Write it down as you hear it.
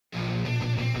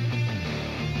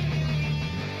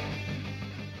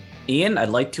Ian, I'd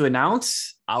like to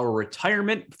announce our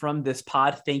retirement from this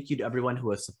pod. Thank you to everyone who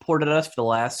has supported us for the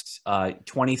last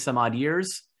 20 some odd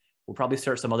years. We'll probably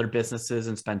start some other businesses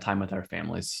and spend time with our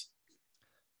families.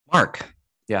 Mark.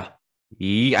 Yeah.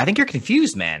 I think you're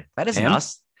confused, man. That isn't Him?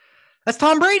 us. That's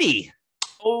Tom Brady.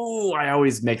 Oh, I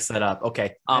always mix that up.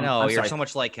 Okay. I know, I'm you're sorry. so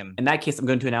much like him. In that case, I'm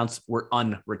going to announce we're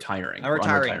unretiring. I'm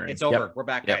retiring. It's over. Yep. We're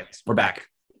back, Yep. guys. We're back.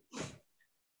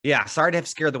 Yeah, sorry to have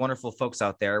scared the wonderful folks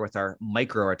out there with our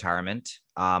micro retirement.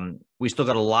 We still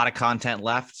got a lot of content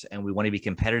left, and we want to be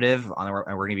competitive and we're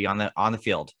going to be on the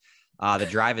field. The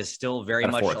drive is still very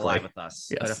much alive with us.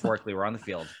 Yes. Metaphorically, we're on the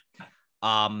field.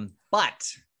 But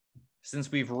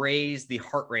since we've raised the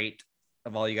heart rate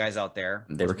of all you guys out there,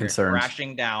 they were concerned.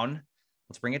 Crashing down.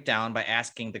 Let's bring it down by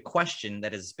asking the question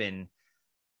that has been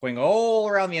going all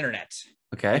around the internet.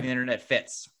 Okay. The internet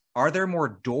fits. Are there more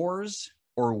doors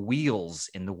or wheels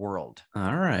in the world?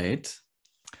 All right.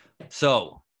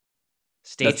 So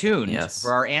stay tuned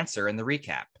for our answer and the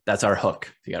recap. That's our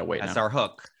hook. You got to wait. That's our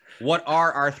hook. What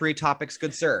are our three topics,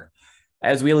 good sir?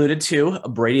 As we alluded to,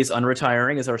 Brady's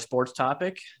unretiring is our sports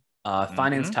topic.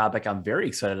 Finance topic I'm very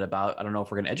excited about. I don't know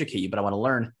if we're going to educate you, but I want to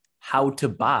learn how to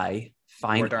buy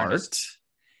fine art.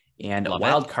 And a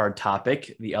wild card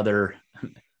topic, the other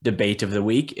debate of the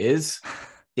week, is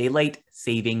daylight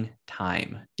saving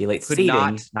time. Daylight saving,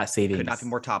 not savings. Could not be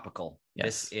more topical.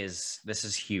 Yes. This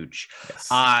is huge.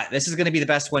 Yes. This is going to be the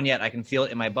best one yet. I can feel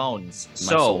it in my bones.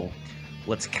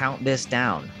 Let's count this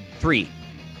down. 3,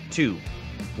 2,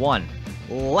 1.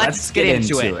 Let's get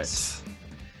into it.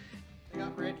 They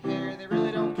got red hair, they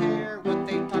really don't care what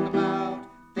they talk about.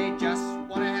 They just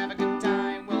want to have a good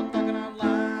time while talking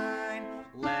online.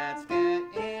 Let's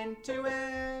get into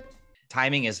it.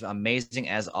 Timing is amazing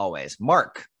as always.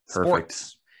 Mark, perfect.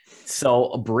 Sports.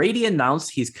 So Brady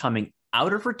announced he's coming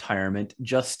out of retirement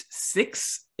just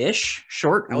 6-ish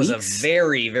short weeks. That was a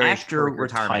very, very after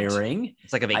retiring.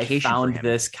 It's like a vacation. I found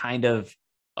this kind of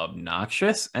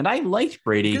obnoxious, and I liked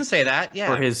Brady. You can say that,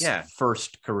 for his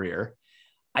first career.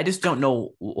 I just don't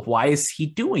know why is he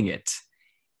doing it.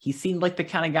 He seemed like the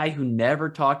kind of guy who never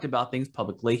talked about things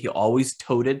publicly. He always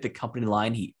toted the company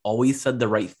line. He always said the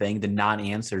right thing, the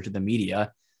non-answer to the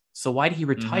media. So why did he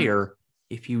retire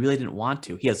if he really didn't want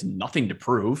to? He has nothing to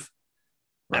prove.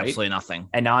 Right? Absolutely nothing.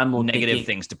 And now I'm negative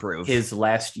things to prove. His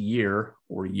last year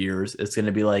or years is going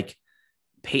to be like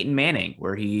Peyton Manning,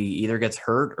 where he either gets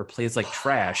hurt or plays like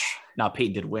trash. Now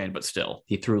Peyton did win, but still,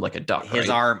 he threw like a duck. His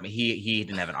arm, he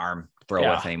didn't have an arm to throw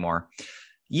with anymore.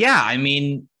 Yeah, I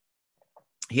mean,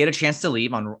 he had a chance to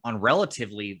leave on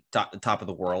relatively the top of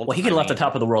the world. Well, he could have left the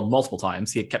top of the world multiple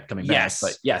times. He kept coming back.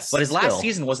 But but his last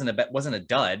season wasn't a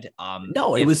dud.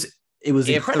 No, it was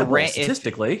incredible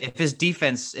statistically. If his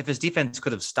defense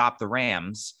could have stopped the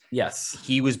Rams, yes,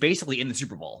 he was basically in the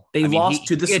Super Bowl. They lost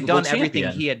to the Super Bowl champion.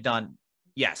 Everything he had done.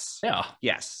 Yes. Yeah.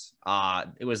 Yes.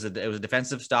 It was a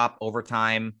defensive stop,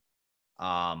 overtime.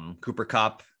 Cooper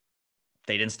Kupp,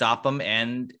 they didn't stop him,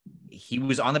 and he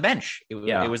was on the bench. It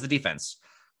was the defense.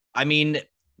 I mean,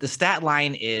 the stat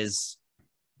line is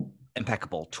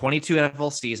impeccable. 22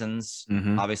 NFL seasons,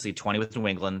 obviously 20 with New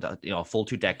England, a full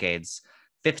 2 decades,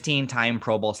 15-time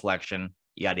Pro Bowl selection.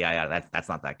 Yada, yada, yada. That's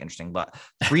not that interesting, but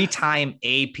 3-time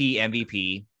AP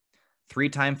MVP,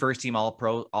 3-time first team all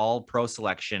pro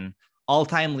selection,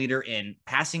 all-time leader in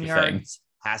passing yards,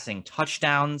 passing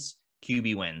touchdowns,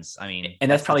 QB wins. I mean,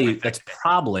 and that's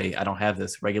probably, I don't have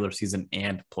this, regular season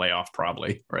and playoff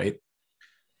probably, right?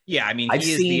 Yeah, I mean, I've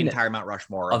he is seen the entire Mount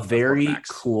Rushmore. A very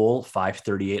cool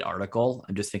 538 article.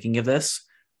 I'm just thinking of this,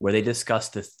 where they discuss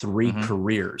the 3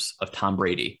 careers of Tom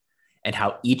Brady and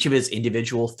how each of his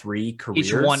individual 3 careers.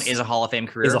 Each one is a Hall of Fame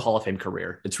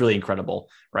career. It's really incredible,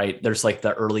 right? There's like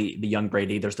the young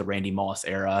Brady, there's the Randy Moss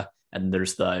era, and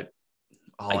there's the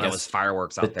that was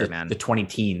fireworks out there, man. The 20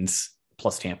 teens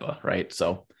plus Tampa, right?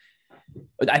 So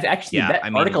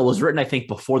that article was written, I think,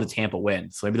 before the Tampa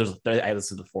win. So maybe this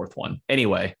is the 4th one.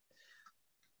 Anyway,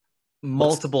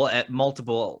 multiple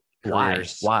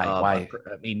careers. Why? I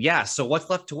mean, yeah. So what's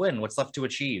left to win? What's left to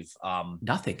achieve?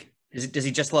 Nothing. Does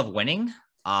he just love winning?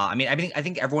 I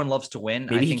think everyone loves to win.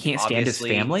 Maybe he can't stand his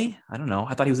family. I don't know.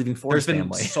 I thought he was leaving for his family.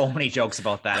 There's been so many jokes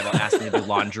about that, about asking to do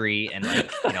laundry and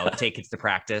take kids to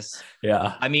practice.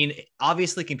 Yeah. I mean,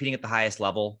 obviously competing at the highest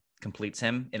level completes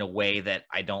him in a way that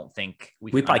I don't think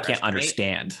we probably can't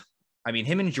understand. I mean,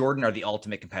 him and Jordan are the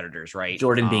ultimate competitors, right?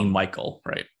 Jordan being Michael,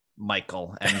 right?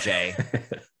 Michael, MJ,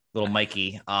 little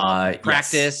Mikey.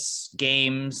 Practice,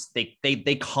 games,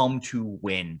 they come to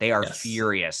win. They are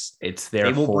furious. It's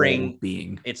their whole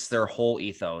being. It's their whole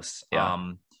ethos.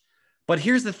 Yeah. But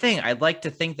here's the thing. I'd like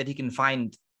to think that he can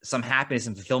find some happiness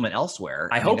and fulfillment elsewhere.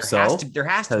 I hope so. There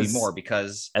has to be more,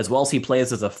 because as well as he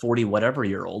plays as a 40 whatever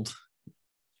year old,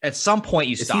 at some point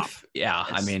you stop.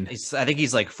 I mean, I think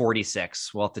he's like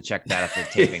 46. We'll have to check that after the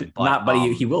taping.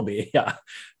 But he will be. Yeah.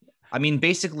 I mean,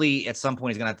 basically, at some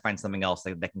point he's gonna have to find something else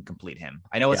that can complete him.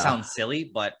 I know it sounds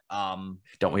silly, but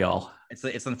don't we all?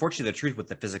 It's unfortunately the truth with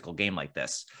the physical game like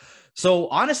this. So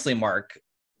honestly, Mark,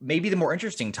 maybe the more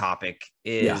interesting topic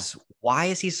is why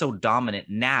is he so dominant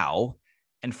now?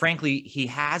 And frankly, he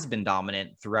has been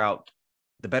dominant throughout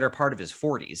the better part of his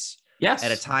 40s. Yes.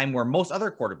 At a time where most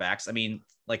other quarterbacks, I mean,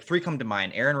 like 3 come to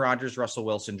mind: Aaron Rodgers, Russell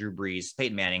Wilson, Drew Brees,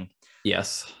 Peyton Manning.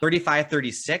 Yes. 35,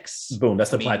 36. Boom.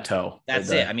 That's the plateau. That's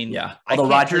it. I mean, although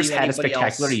Rodgers had a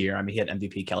spectacular year. I mean, he had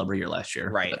MVP caliber year last year.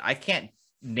 Right. I can't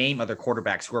name other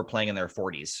quarterbacks who are playing in their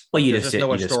 40s. Well, there's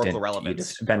no historical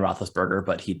relevance. Ben Roethlisberger,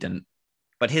 but he didn't.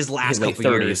 But his last couple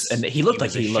 30s, years, and he looked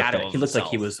like he looked like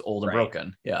he was old and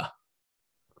broken. Yeah.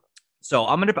 So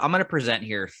I'm gonna present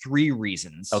here 3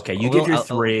 reasons. Okay, you give your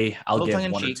 3. I'll give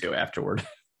 1 or 2 afterward.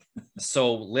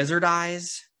 So lizard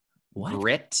eyes,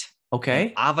 grit,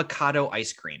 okay, avocado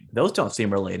ice cream. Those don't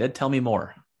seem related. Tell me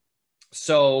more.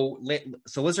 So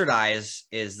lizard eyes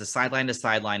is the sideline to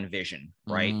sideline vision,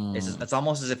 right? It's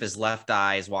almost as if his left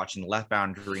eye is watching the left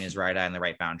boundary and his right eye on the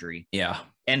right boundary. Yeah.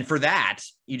 And for that,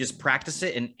 you just practice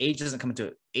it, and age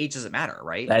doesn't matter,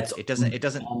 right? It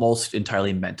doesn't almost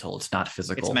entirely mental. It's not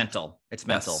physical. It's mental.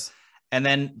 Yes. And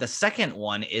then the second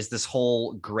one is this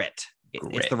whole grit.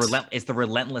 It's the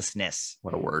relentlessness.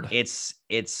 What a word. It's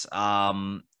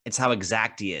how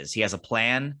exact he is. He has a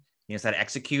plan. He knows how to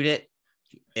execute it.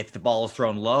 If the ball is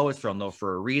thrown low, it's thrown low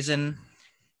for a reason.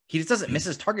 He just doesn't miss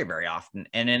his target very often.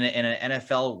 And in an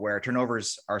NFL where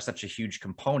turnovers are such a huge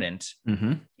component,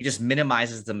 he just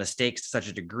minimizes the mistakes to such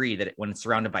a degree that when it's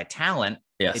surrounded by talent,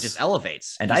 it just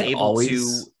elevates. And I've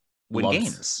always win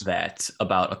games. That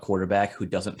about a quarterback who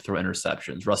doesn't throw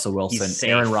interceptions. Russell Wilson,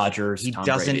 Aaron Rodgers, Tom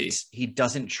Brady. He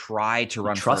doesn't try to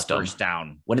run for a first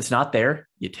down. When it's not there,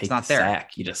 you take the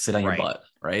sack. You just sit on your butt,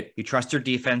 right? You trust your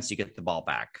defense, you get the ball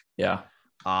back. Yeah.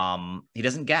 He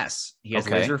doesn't guess. He has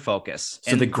laser focus.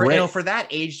 So the grit, for that,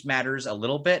 age matters a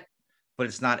little bit, but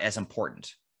it's not as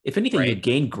important. If anything, you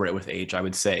gain grit with age, I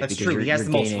would say. That's true. He has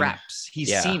the most reps.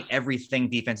 He's seen everything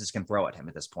defenses can throw at him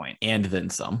at this point. And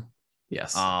then some.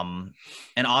 Yes. And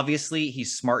obviously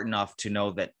he's smart enough to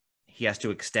know that he has to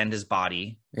extend his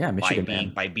body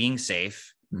by being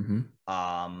safe.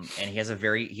 And he has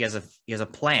a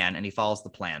plan, and he follows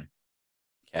the plan.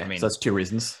 Okay. So that's 2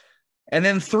 reasons. And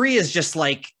then 3 is just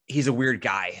like, he's a weird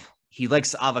guy. He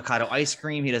likes avocado ice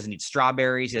cream. He doesn't eat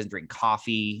strawberries. He doesn't drink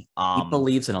coffee. He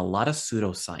believes in a lot of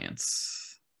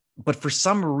pseudoscience. But for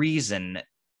some reason,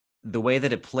 the way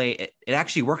that it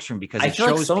actually works for him, because I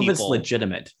feel like some of it's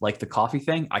legitimate. Like the coffee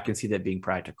thing, I can see that being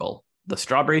practical. The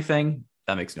strawberry thing,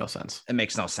 that makes no sense. It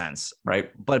makes no sense.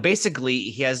 Right. But basically,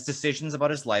 he has decisions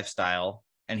about his lifestyle,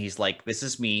 and he's like, this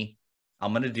is me.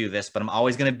 I'm going to do this, but I'm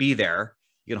always going to be there.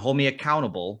 You can hold me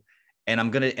accountable.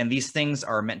 And these things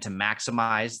are meant to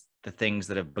maximize the things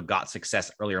that have begot success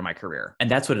earlier in my career.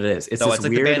 And that's what it is. It's this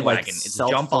weird, like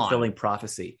self-fulfilling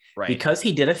prophecy. Right. Because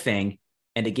he did a thing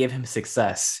and it gave him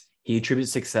success, he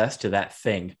attributes success to that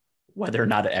thing, whether or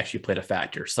not it actually played a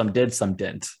factor. Some did, some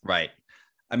didn't. Right.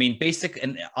 I mean,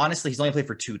 and honestly, he's only played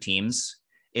for 2 teams.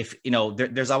 If,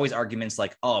 there's always arguments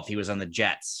like, oh, if he was on the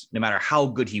Jets, no matter how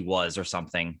good he was or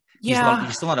something, he's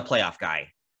still not a playoff guy.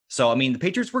 So, I mean, the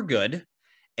Patriots were good.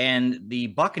 And the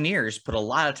Buccaneers put a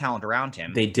lot of talent around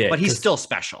him. They did. But he's still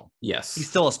special. Yes. He's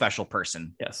still a special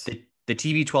person. Yes. The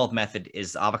TB12 method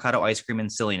is avocado ice cream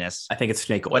and silliness. I think it's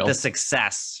snake oil. But the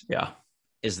success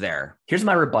is there. Here's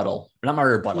my rebuttal. Not my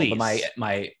rebuttal, Please. but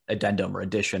my addendum or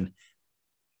addition.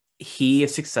 He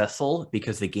is successful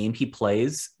because the game he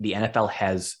plays, the NFL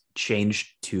has changed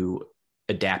to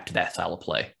adapt to that style of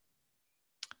play.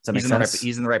 Does that make sense?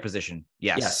 He's in the right position.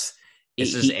 Yes.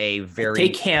 This is a very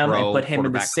take him and put him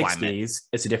in the 60s. Climate.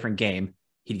 It's a different game.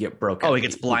 He'd get broken. Oh, he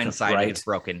gets blindsided. Right? He gets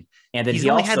broken. And then he's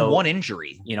only had 1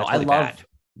 injury. I love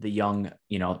the young,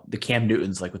 the Cam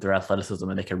Newtons, like with their athleticism,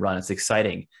 and they can run. It's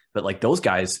exciting. But like those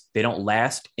guys, they don't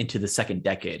last into the second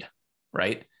decade,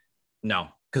 right? No,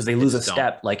 because they lose a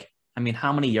step. Like, I mean,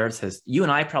 how many yards has you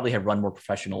and I probably have run more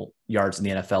professional yards in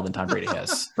the NFL than Tom Brady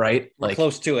has, right? Like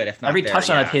close to it. If not every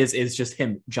touchdown of his is just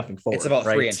him jumping forward. It's about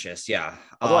 3 inches. Yeah.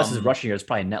 Otherwise, his rushing yards is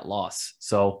probably a net loss.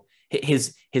 So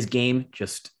his game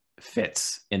just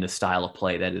fits in the style of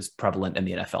play that is prevalent in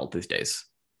the NFL these days.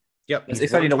 Yep. It's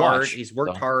exciting to watch. He's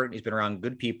worked hard. He's been around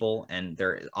good people, and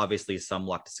there obviously some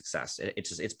luck to success.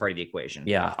 It's part of the equation.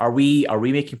 Yeah. Are we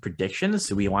making predictions?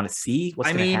 Do we want to see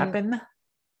what's going to happen?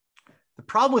 The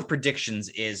problem with predictions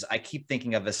is I keep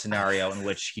thinking of a scenario in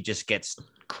which he just gets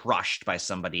crushed by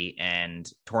somebody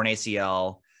and torn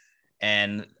ACL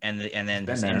and then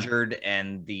he's injured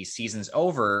and the season's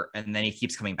over and then he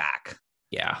keeps coming back.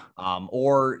 Yeah.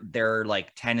 Or they're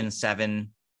like 10-7.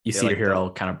 You see your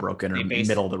hero kind of broken or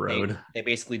middle of the road. They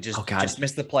basically just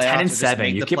missed the playoffs.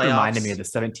 10-7. You keep reminding me of the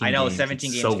 17 I know, games.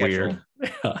 17 games so scheduled.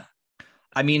 Weird.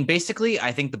 I mean, basically,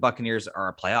 I think the Buccaneers are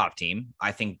a playoff team.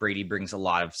 I think Brady brings a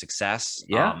lot of success.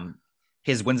 Yeah.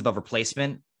 His wins above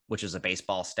replacement, which is a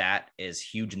baseball stat, is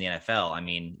huge in the NFL. I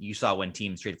mean, you saw when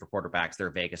teams traded for quarterbacks, their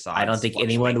Vegas odds. I don't think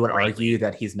anyone would argue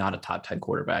that he's not a top 10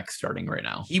 quarterback starting right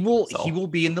now. He will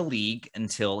be in the league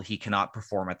until he cannot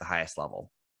perform at the highest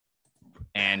level.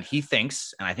 And he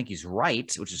thinks, and I think he's right,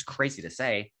 which is crazy to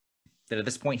say, that at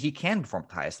this point he can perform at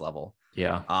the highest level.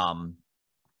 Yeah.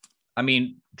 I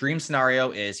mean, dream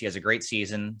scenario is he has a great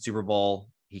season, Super Bowl.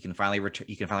 He can finally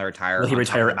retire. Will he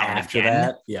retire after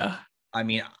that? Yeah. I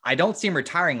mean, I don't see him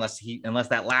retiring unless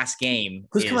that last game.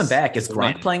 Who's coming back? Is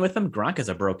Gronk playing with him? Gronk is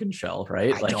a broken shell,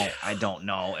 right? I don't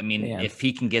know. I mean, if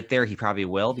he can get there, he probably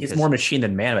will. He's more machine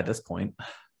than man at this point.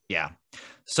 Yeah.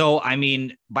 So, I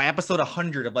mean, by episode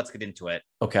 100 of Let's Get Into It,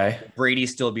 okay, Brady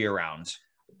still be around.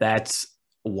 That's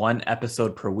one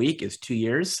episode per week is 2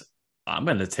 years. I'm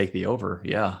going to take the over.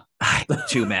 Yeah.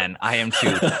 2, man. I am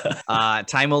 2.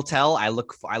 Time will tell. I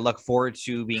look forward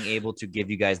to being able to give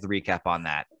you guys the recap on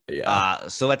that. Yeah.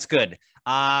 So that's good.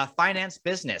 Finance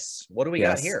business. What do we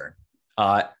got here?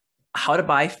 How to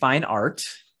buy fine art.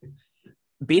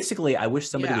 Basically, I wish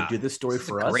somebody would do this story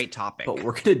for us. Great topic. But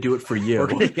we're going to do it for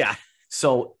you. Yeah.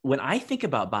 So when I think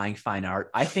about buying fine art,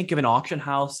 I think of an auction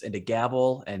house and a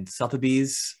gavel and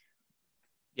Sotheby's.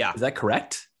 Yeah. Is that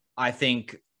correct? I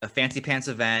think a fancy pants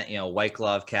event, white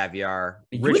glove, caviar.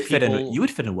 You would fit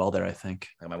in well there, I think.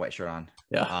 I got my white shirt on.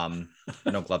 Yeah.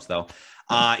 No gloves though.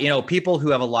 People who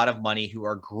have a lot of money who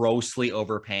are grossly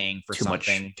overpaying for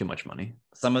something. Too much money.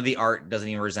 Some of the art doesn't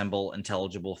even resemble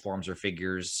intelligible forms or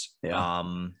figures. Yeah.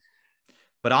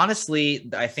 But honestly,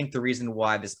 I think the reason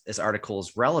why this article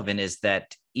is relevant is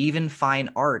that even fine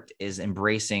art is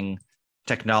embracing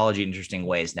technology in interesting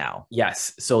ways now.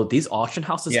 Yes. So these auction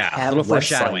houses have a little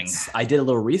foreshadowing. I did a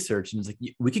little research and it's like,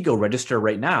 we could go register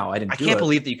right now. I can't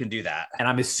believe that you can do that. And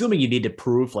I'm assuming you need to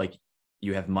prove like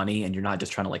you have money and you're not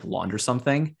just trying to like launder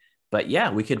something. But yeah,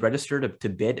 we could register to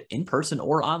bid in person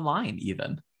or online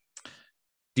even.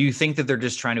 Do you think that they're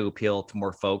just trying to appeal to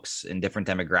more folks in different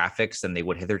demographics than they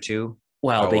would hitherto?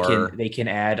 Well, they can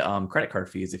add credit card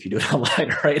fees if you do it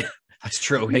online, right? That's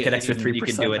true. Make an extra 3%. You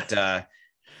can do it. I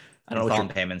don't know what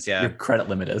payments. Your credit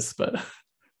limit is, but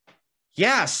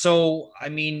yeah. So, I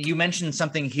mean, you mentioned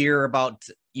something here about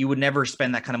you would never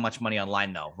spend that kind of much money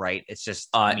online, though, right? It's just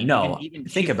no. Even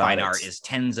think about fine it. Art is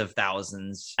tens of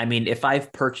thousands. I mean, if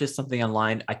I've purchased something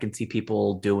online, I can see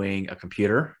people doing a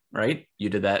computer, right? You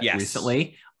did that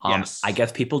recently. Yes. I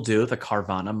guess people do the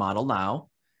Carvana model now.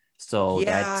 So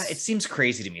it seems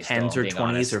crazy to me. Tens or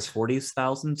 20s or 40s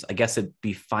thousands. I guess it'd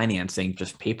be financing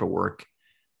just paperwork,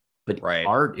 but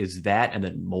art is that and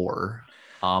then more.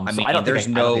 I mean, there's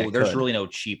really no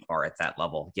cheap art at that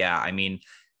level. Yeah, I mean,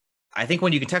 I think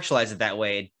when you contextualize it that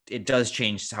way, it does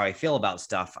change how I feel about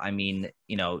stuff. I mean,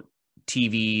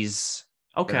 TVs,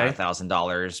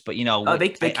 $1,000,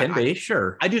 but they can be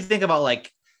sure. I do think about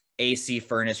like AC,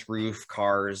 furnace, roof,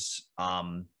 cars.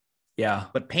 Yeah.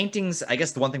 But paintings, I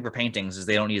guess the one thing for paintings is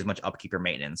they don't need as much upkeep or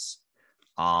maintenance.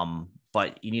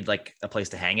 But you need like a place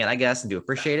to hang it, I guess, and to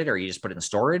appreciate it, or you just put it in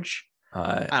storage.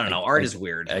 I don't know. Art is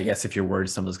weird. I guess if you're worried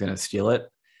someone's going to steal it.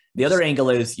 The other angle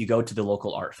is you go to the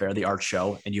local art fair, the art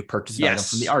show, and you purchase an item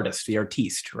from the artist, the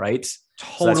artiste, right?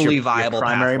 Totally viable your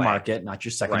primary market, not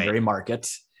your secondary market.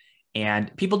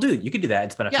 And people do. You can do that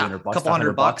and spend a few $100, couple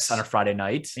 $100 on a Friday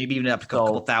night. Maybe even up to a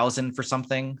couple thousand for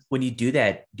something. When you do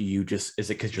that, is it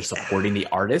because you're supporting the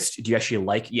artist? Do you actually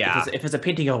like? If it's a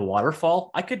painting of a waterfall,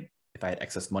 I could, if I had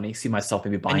excess money, see myself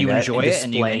maybe buying and you that enjoy it,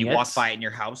 and you walk by it in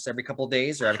your house every couple of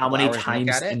days or every how couple many hours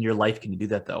times in your life can you do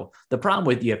that though? The problem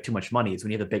with you have too much money is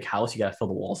when you have a big house, you got to fill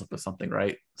the walls up with something,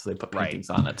 right? So they put paintings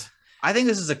on it. I think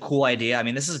this is a cool idea. I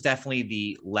mean, this is definitely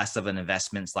the less of an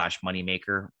investment / money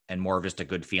maker and more of just a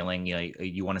good feeling.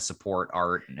 You want to support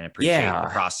art and appreciate the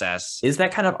process. Is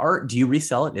that kind of art? Do you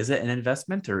resell it? Is it an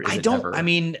investment or is it never? I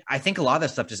mean, I think a lot of that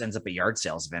stuff just ends up at yard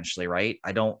sales eventually, right?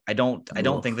 I don't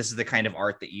think this is the kind of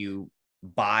art that you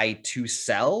buy to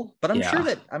sell, but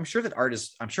I'm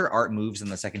sure art moves in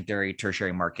the secondary,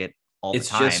 tertiary market all the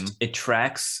time. It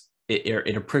tracks.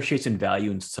 It appreciates in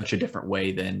value in such a different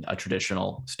way than a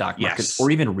traditional stock market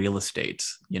or even real estate,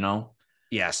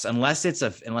 Yes, unless it's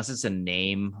a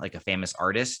name like a famous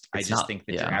artist. I just think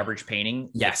that your average painting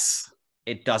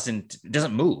it doesn't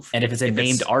move. And if it's a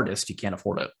named artist, you can't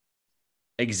afford it.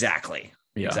 Exactly.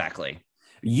 Yeah. Exactly.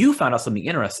 You found out something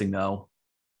interesting though.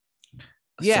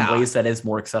 Yeah. Some ways that is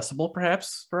more accessible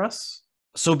perhaps for us.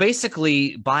 So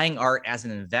basically buying art as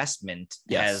an investment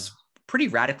has pretty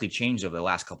radically changed over the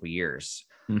last couple of years.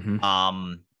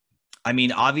 I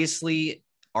mean, obviously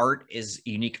art is a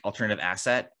unique alternative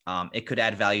asset. It could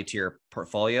add value to your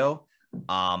portfolio.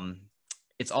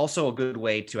 It's also a good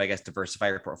way to, I guess, diversify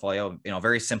your portfolio.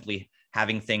 Very simply,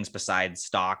 having things besides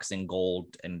stocks and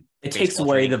gold, and it takes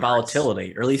away the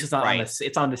volatility, or at least it's not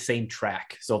it's on the same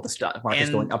track. So if the stock market is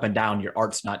going up and down, your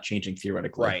art's not changing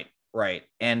theoretically. Right.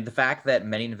 And the fact that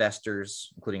many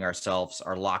investors, including ourselves,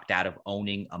 are locked out of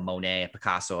owning a Monet, a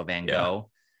Picasso, a Van Gogh.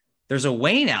 There's a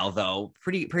way now, though,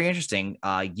 pretty interesting.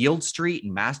 Yield Street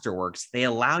and Masterworks, they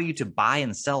allow you to buy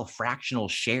and sell fractional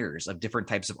shares of different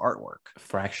types of artwork.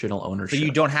 Fractional ownership. So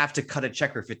you don't have to cut a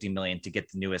check for $50 million to get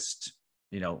the newest,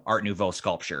 Art Nouveau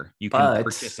sculpture. You can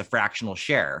purchase a fractional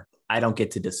share. I don't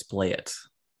get to display it,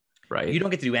 right? You don't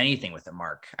get to do anything with it,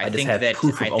 Mark. I think that that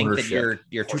your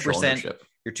 2%,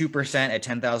 your 2% at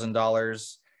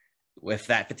 $10,000, if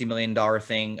that $50 million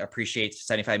thing appreciates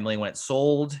to $75 million when it's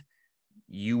sold,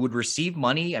 you would receive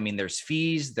money. I mean, there's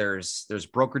fees, there's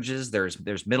brokerages,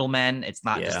 there's middlemen. It's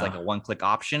not just like a one-click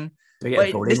option.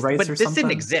 But this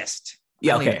didn't exist.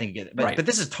 Yeah, but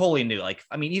this is totally new. Like,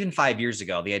 I mean, even 5 years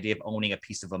ago, the idea of owning a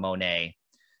piece of a Monet,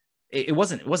 it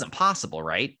wasn't possible,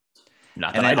 right?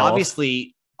 Not and that then I know.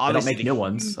 Obviously make the new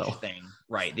ones. So thing,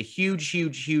 right? The huge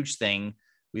thing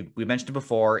we mentioned it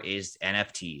before is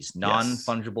NFTs,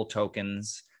 non-fungible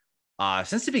tokens.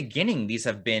 Since the beginning, these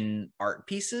have been art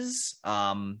pieces.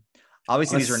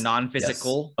 Obviously, these are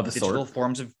non-physical, digital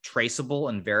forms of traceable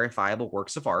and verifiable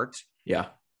works of art. Yeah.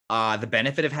 The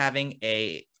benefit of having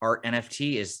a art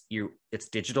NFT is its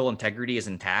digital integrity is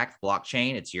intact.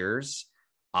 Blockchain, it's yours.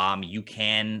 You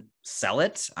can sell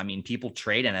it. I mean, people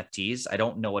trade NFTs. I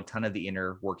don't know a ton of the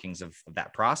inner workings of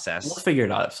that process. We'll figure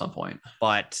it out at some point.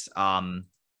 But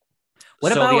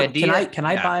what about the idea? Can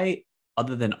I buy,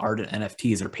 other than art and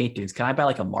NFTs or paintings, can I buy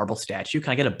like a marble statue?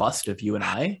 Can I get a bust of you and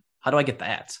I? How do I get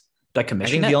that? Do I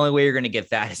commission it? I think the only way you're going to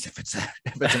get that is if it's an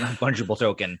non-fungible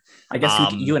token. I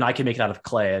guess you and I can make it out of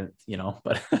clay,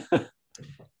 but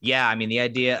yeah, I mean, the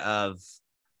idea of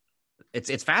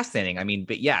it's fascinating. I mean,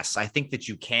 but yes, I think that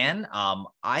you can.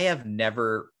 I have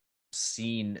never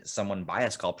seen someone buy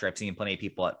a sculpture. I've seen plenty of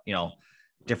people at,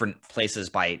 different places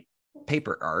buy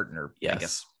paper art or I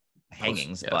guess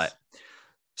hangings. But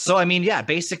so, I mean, yeah,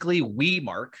 basically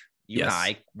Mark, you and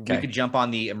I, we could jump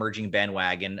on the emerging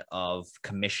bandwagon of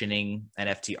commissioning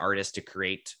NFT artists to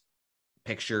create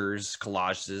pictures,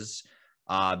 collages.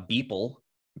 Beeple.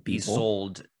 He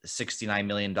sold $69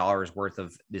 million worth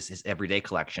of his everyday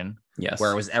collection. Yes.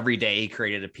 Where it was every day he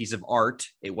created a piece of art.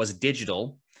 It was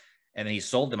digital. And then he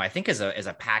sold them, I think, as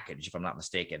a package, if I'm not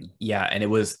mistaken. Yeah. And it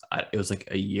was like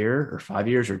a year or 5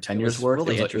 years or 10 years worth.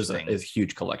 Really interesting. It was a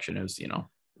huge collection. It was,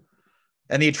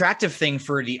 And the attractive thing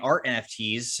for the art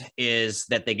NFTs is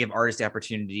that they give artists the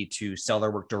opportunity to sell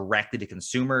their work directly to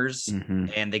consumers,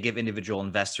 and they give individual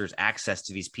investors access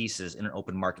to these pieces in an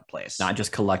open marketplace. Not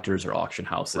just collectors or auction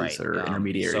houses or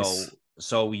intermediaries.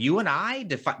 So you and I,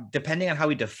 depending on how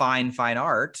we define fine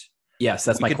art, yes,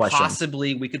 that's my question.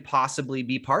 We could possibly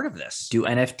be part of this. Do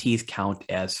NFTs count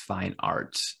as fine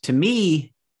art? To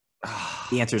me,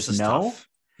 the answer is no. Tough.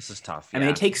 This is tough. I mean,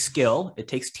 it takes skill, it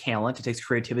takes talent, it takes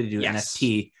creativity to do an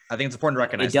NFT. I think it's important to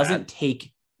recognize it doesn't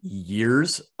take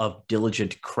years of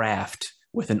diligent craft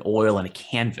with an oil and a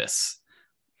canvas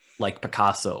like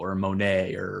Picasso or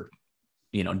Monet or,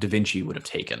 Da Vinci would have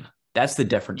taken. That's the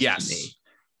difference to me.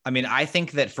 I mean, I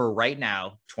think that for right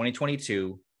now,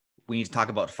 2022, we need to talk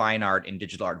about fine art and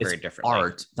digital art very differently.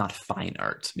 Art, not fine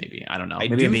art, maybe. I don't know. I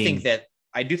do think that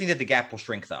the gap will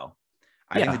shrink, though.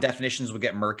 I think the definitions will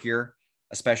get murkier,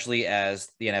 especially as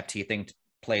the NFT thing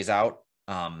plays out.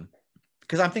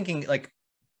 Because I'm thinking, like,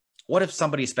 what if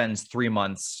somebody spends 3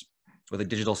 months with a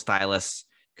digital stylus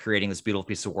creating this beautiful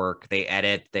piece of work? They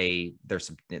edit, they're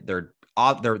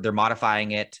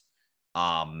modifying it.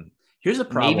 Here's a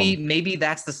problem. Maybe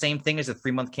that's the same thing as a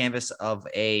 3-month canvas of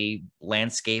a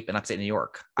landscape in upstate New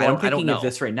York. Well, I'm thinking of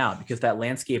this right now because that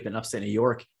landscape in upstate New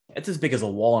York, it's as big as a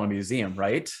wall in a museum,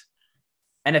 right?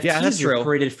 NFTs are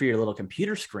created for your little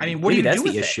computer screen. I mean, maybe that's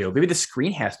the issue. Maybe the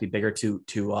screen has to be bigger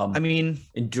to I mean,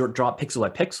 and draw pixel by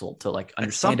pixel to like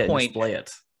understand it and display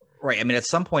it. Right. I mean, at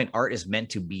some point, art is meant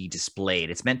to be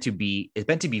displayed. It's meant to be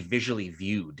visually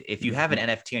viewed. If you have an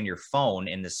NFT on your phone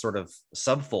in this sort of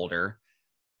subfolder,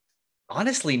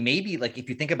 honestly, maybe like if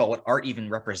you think about what art even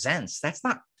represents, that's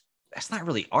not that's not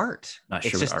really art. Not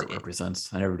sure what art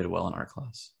represents. I never did well in art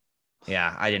class.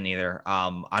 Yeah, I didn't either.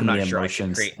 I'm not sure I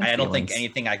could create. I don't think feelings.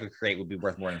 anything I could create would be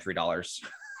worth more than $3.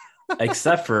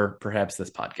 Except for perhaps this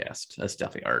podcast. That's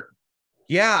definitely art.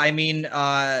 Yeah, I mean,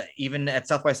 even at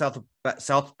South by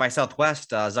Southwest,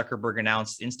 Zuckerberg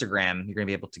announced Instagram. You're going to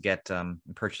be able to get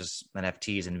purchase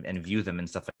NFTs and view them and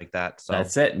stuff like that. So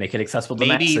that's it. Make it accessible to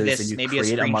masses. Maybe a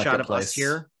screenshot of us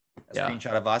here. A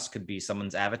screenshot of us could be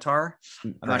someone's avatar.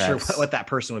 I'm not sure what that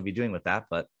person would be doing with that,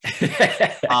 but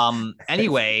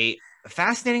anyway,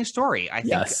 fascinating story. I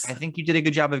think you did a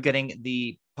good job of getting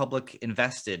the public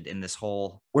invested in this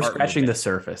whole. We're scratching the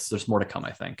surface. There's more to come,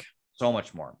 I think. So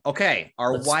much more. Okay,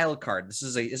 our wild card. This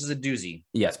is a doozy.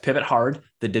 Yes, pivot hard.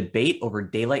 The debate over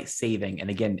daylight saving, and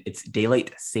again, it's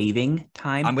daylight saving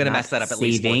time. I'm going to mess that up at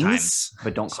least 4 times,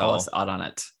 but don't call us out on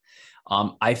it.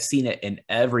 I've seen it in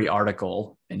every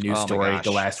article and news story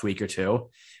the last week or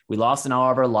two. We lost an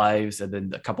hour of our lives, and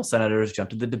then a couple senators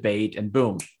jumped to the debate, and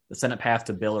boom, the Senate passed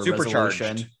a bill or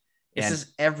resolution. This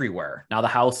is everywhere. Now the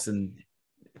House, and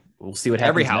we'll see what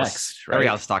happens next. Right? Every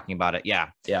house talking about it.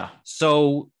 Yeah.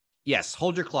 So. Yes,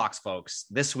 hold your clocks, folks.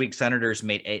 This week, senators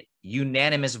made a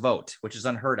unanimous vote, which is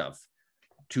unheard of,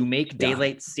 to make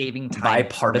daylight saving time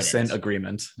bipartisan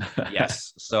agreement.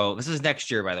 Yes. So this is next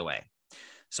year, by the way.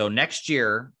 So next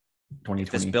year,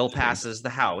 if this bill passes the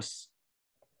House,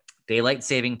 daylight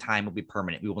saving time will be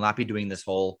permanent. We will not be doing this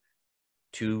whole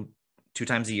two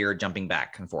times a year jumping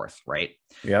back and forth, right?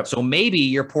 Yep. So maybe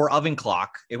your poor oven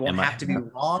clock, it won't have to be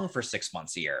wrong for 6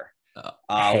 months a year.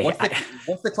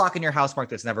 What's the clock in your house, Mark,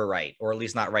 that's never right, or at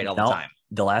least not right all the time?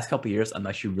 The last couple of years, I'm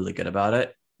actually really good about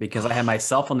it because I have my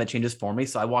cell phone that changes for me.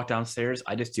 So I walk downstairs,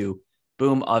 I just do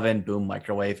boom oven, boom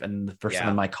microwave, and the first one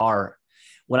in my car.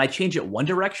 When I change it one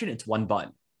direction, it's one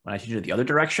button. When I change it the other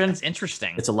direction, it's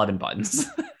interesting. It's 11 buttons.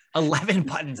 11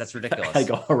 buttons. That's ridiculous. I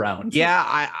go around. Yeah.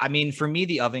 I mean, for me,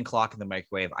 the oven clock and the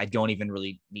microwave, I don't even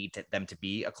really need them to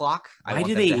be a clock. Why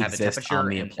do they exist on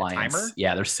the appliance? Timer.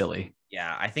 Yeah, they're silly.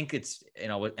 Yeah, I think it's,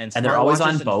 and they're always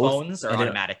on both. Phones are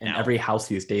automatic now. And every house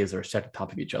these days are set on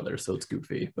top of each other, so it's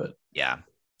goofy. But yeah,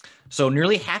 so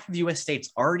nearly half of the U.S. states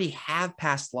already have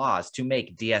passed laws to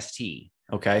make DST.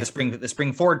 Okay, the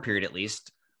spring forward period, at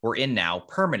least, we're in now,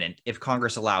 permanent if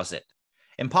Congress allows it.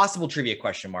 Impossible trivia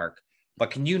question mark.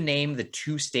 But can you name the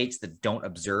 2 states that don't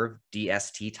observe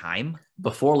DST time?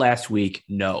 Before last week,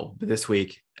 no. But this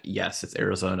week, yes, it's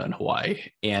Arizona and Hawaii.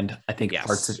 And I think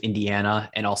parts of Indiana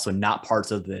and also not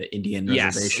parts of the Indian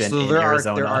reservation so in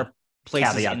Arizona. There are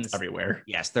places caveats everywhere.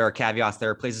 Yes, there are caveats. There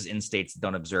are places in states that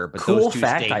don't observe. But cool those 2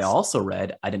 fact states, I also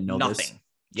read, I didn't know nothing.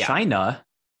 This. China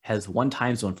has one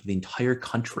time zone for the entire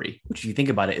country, which if you think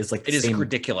about it, is like it is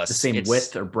ridiculous. The same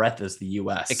width or breadth as the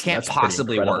US. It can't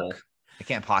possibly work. It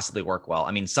can't possibly work well.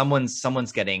 I mean,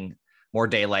 someone's getting more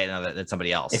daylight than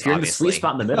somebody else. If you're in the sweet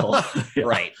spot in the middle,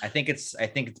 right? I think it's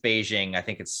Beijing. I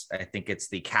think it's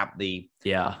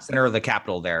the center of the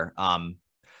capital there.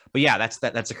 But yeah,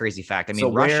 that's a crazy fact. I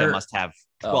mean, Russia must have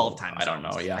 12 times. I don't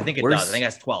know. Yeah, I think it does. I think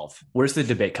that's 12. Where's the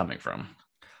debate coming from?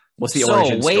 What's the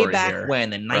origin story way back here,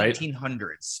 when, in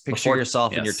 1900s, picture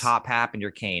yourself in your top hat and your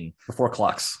cane. Before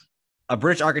clocks. A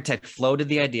British architect floated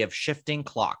the idea of shifting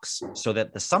clocks so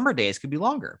that the summer days could be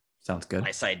longer. Sounds good.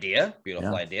 Nice idea.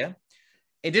 Beautiful idea.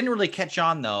 It didn't really catch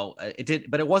on, though. It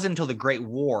did, but it wasn't until the Great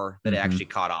War that it actually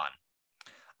caught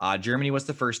on. Germany was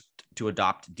the first to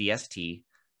adopt DST,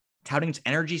 touting its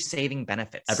energy-saving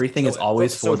benefits. Everything is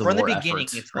always for the war from the beginning,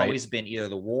 efforts, it's always been either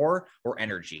the war or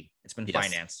energy. It's been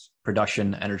finance.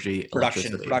 Production, energy,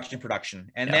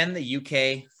 production. And then the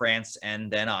UK, France,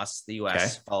 and then us, the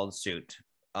US, followed suit.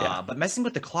 But messing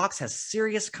with the clocks has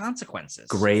serious consequences.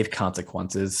 Grave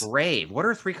consequences. Grave. What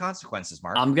are 3 consequences,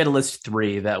 Mark? I'm going to list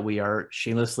 3 that we are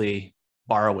shamelessly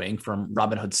borrowing from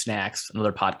Robin Hood Snacks,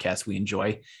 another podcast we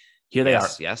enjoy. Here they are.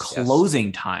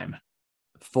 Closing time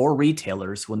for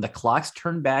retailers. When the clocks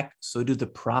turn back, so do the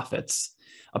profits.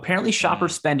 Apparently,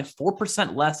 shoppers spend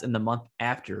 4% less in the month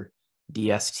after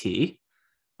DST.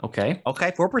 Okay.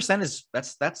 4% is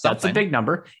that's a big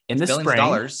number. In the spring,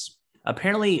 dollars.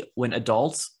 Apparently, when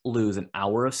adults lose an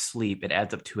hour of sleep, it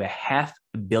adds up to $500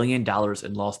 million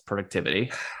in lost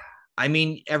productivity. I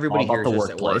mean, everybody hears the this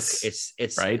workplace. At work.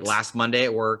 It's right. Last Monday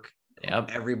at work. Yep.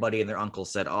 Everybody and their uncle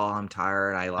said, "Oh, I'm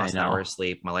tired. I lost an hour of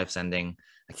sleep. My life's ending.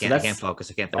 I can't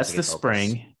focus. I can't focus." That's the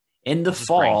spring. In the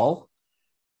fall,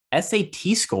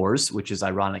 SAT scores, which is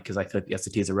ironic because I feel like the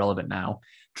SAT is irrelevant now,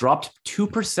 dropped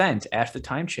 2% after the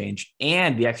time change,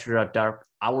 and the extra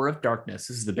hour of darkness.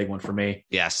 This is the big one for me.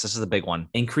 Yes, this is the big one.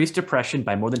 Increased depression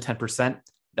by more than 10%.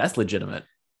 That's legitimate.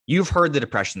 You've heard the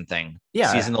depression thing.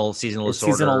 Yeah. Seasonal disorder.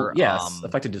 Seasonal, yes.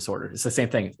 Affective disorder. It's the same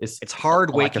thing. It's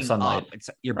hard waking up.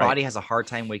 Your body has a hard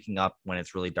time waking up when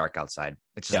it's really dark outside.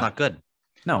 It's just not good.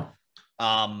 No.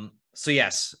 So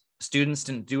yes, students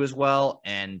didn't do as well,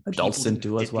 and adults didn't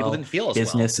do as well. People didn't feel as well.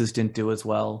 Businesses didn't do as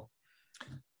well.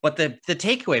 But the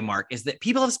takeaway, Mark, is that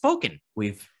people have spoken.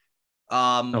 We've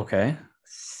 70%,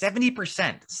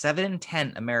 7 in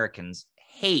 10 Americans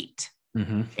hate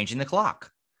changing the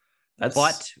clock.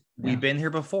 But we've been here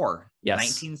before. Yes.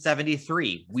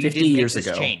 1973. We 50 did make years this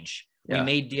ago. change. Yeah. We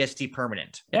made DST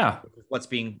permanent. Yeah. What's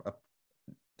being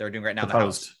they're doing right now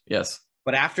proposed. In the House. Yes.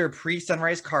 But after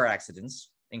pre-sunrise car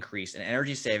accidents increased and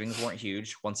energy savings weren't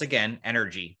huge, once again,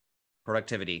 energy,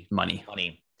 productivity, money.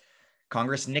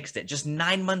 Congress nixed it just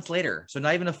 9 months later. So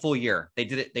not even a full year. They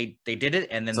did it. They did it.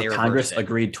 And then they Congress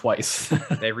agreed twice.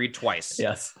 They agreed twice.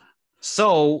 Yes.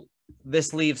 So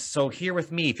this leaves. So here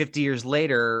with me, 50 years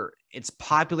later, it's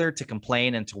popular to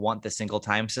complain and to want the single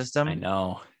time system. I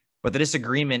know. But the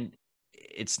disagreement,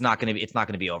 it's not going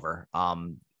to be over.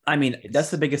 I mean, that's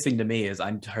the biggest thing to me is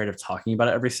I'm tired of talking about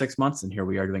it every 6 months. And here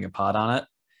we are doing a pod on it.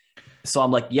 So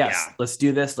I'm like, yes, let's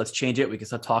do this. Let's change it. We can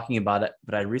start talking about it.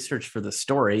 But I researched for the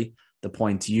story, the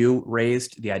points you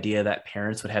raised, the idea that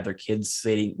parents would have their kids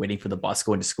waiting for the bus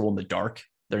going to school in the dark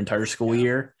their entire school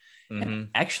year. And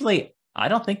actually, I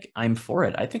don't think I'm for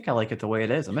it. I think I like it the way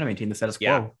it is. I'm going to maintain the status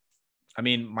quo. I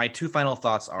mean, my two final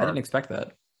thoughts are... I didn't expect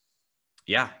that.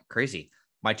 Yeah, crazy.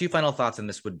 My two final thoughts on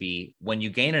this would be, when you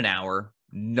gain an hour,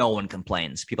 no one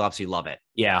complains. People absolutely love it.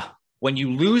 Yeah. When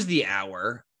you lose the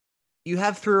hour, you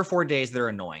have 3 or 4 days that are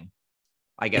annoying.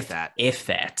 I get that. If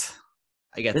that.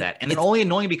 I get that. And it's only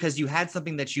annoying because you had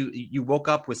something that you woke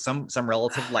up with some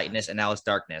relative lightness and now it's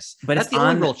darkness. But that's the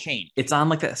only real change. It's on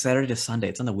like that Saturday to Sunday.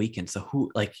 It's on the weekend. So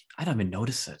I don't even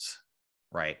notice it.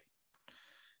 Right.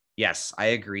 Yes, I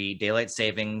agree. Daylight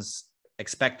savings.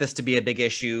 Expect this to be a big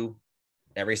issue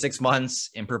every 6 months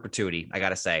in perpetuity. I got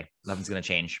to say, nothing's going to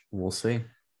change. We'll see.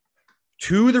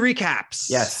 To the recaps.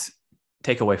 Yes.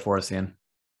 Takeaway for us, Ian.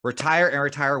 Retire and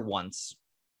retire once.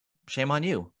 Shame on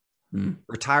you.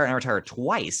 Retire and retire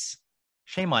twice.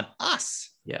 Shame on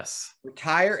us. Yes.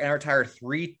 Retire and retire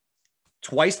three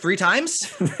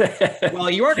times. Well,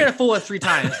 you aren't going to fool us 3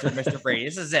 times, Mr. Brady.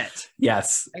 This is it.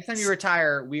 Yes. Next time you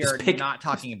retire, we are not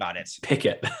talking about it. Pick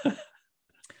it.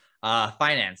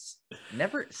 Finance.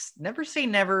 Never say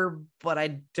never, but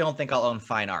I don't think I'll own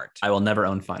fine art. I will never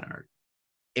own fine art.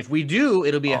 If we do,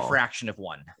 it'll be a fraction of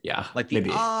one. Yeah. Like the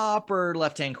upper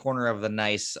left-hand corner of the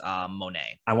nice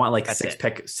Monet. I want like 6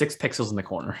 pixels in the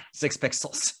corner. 6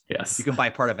 pixels. Yes. You can buy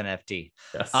part of an NFT.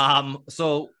 Yes.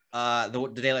 So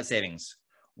the daylight savings.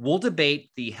 We'll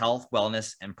debate the health,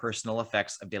 wellness, and personal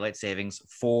effects of daylight savings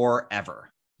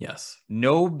forever. Yes.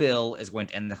 No bill is going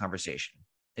to end the conversation.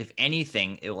 If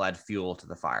anything, it will add fuel to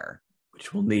the fire.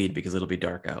 Which we'll need because it'll be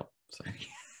dark out. So.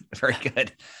 Very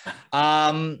good.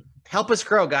 Help us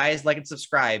grow, guys. Like and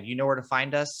subscribe. You know where to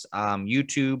find us.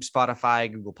 YouTube,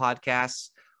 Spotify, Google Podcasts,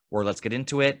 or let's get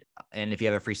into it. And if you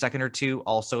have a free second or two,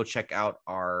 also check out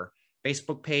our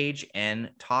Facebook page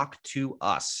and talk to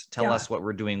us. Tell us what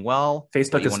we're doing well.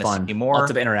 Facebook is fun.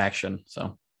 Lots of interaction.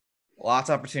 So lots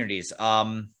of opportunities.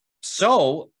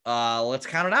 So let's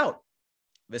count it out.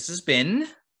 This has been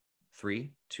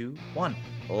 3, 2, 1.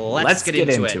 Let's get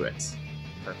into it.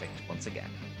 Perfect. Once again.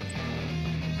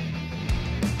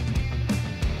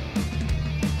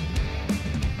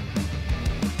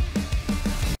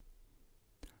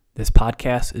 This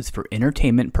podcast is for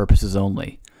entertainment purposes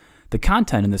only. The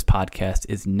content in this podcast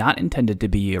is not intended to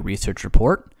be a research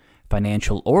report,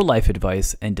 financial, or life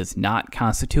advice, and does not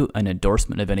constitute an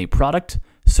endorsement of any product,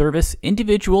 service,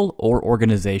 individual, or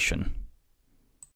organization.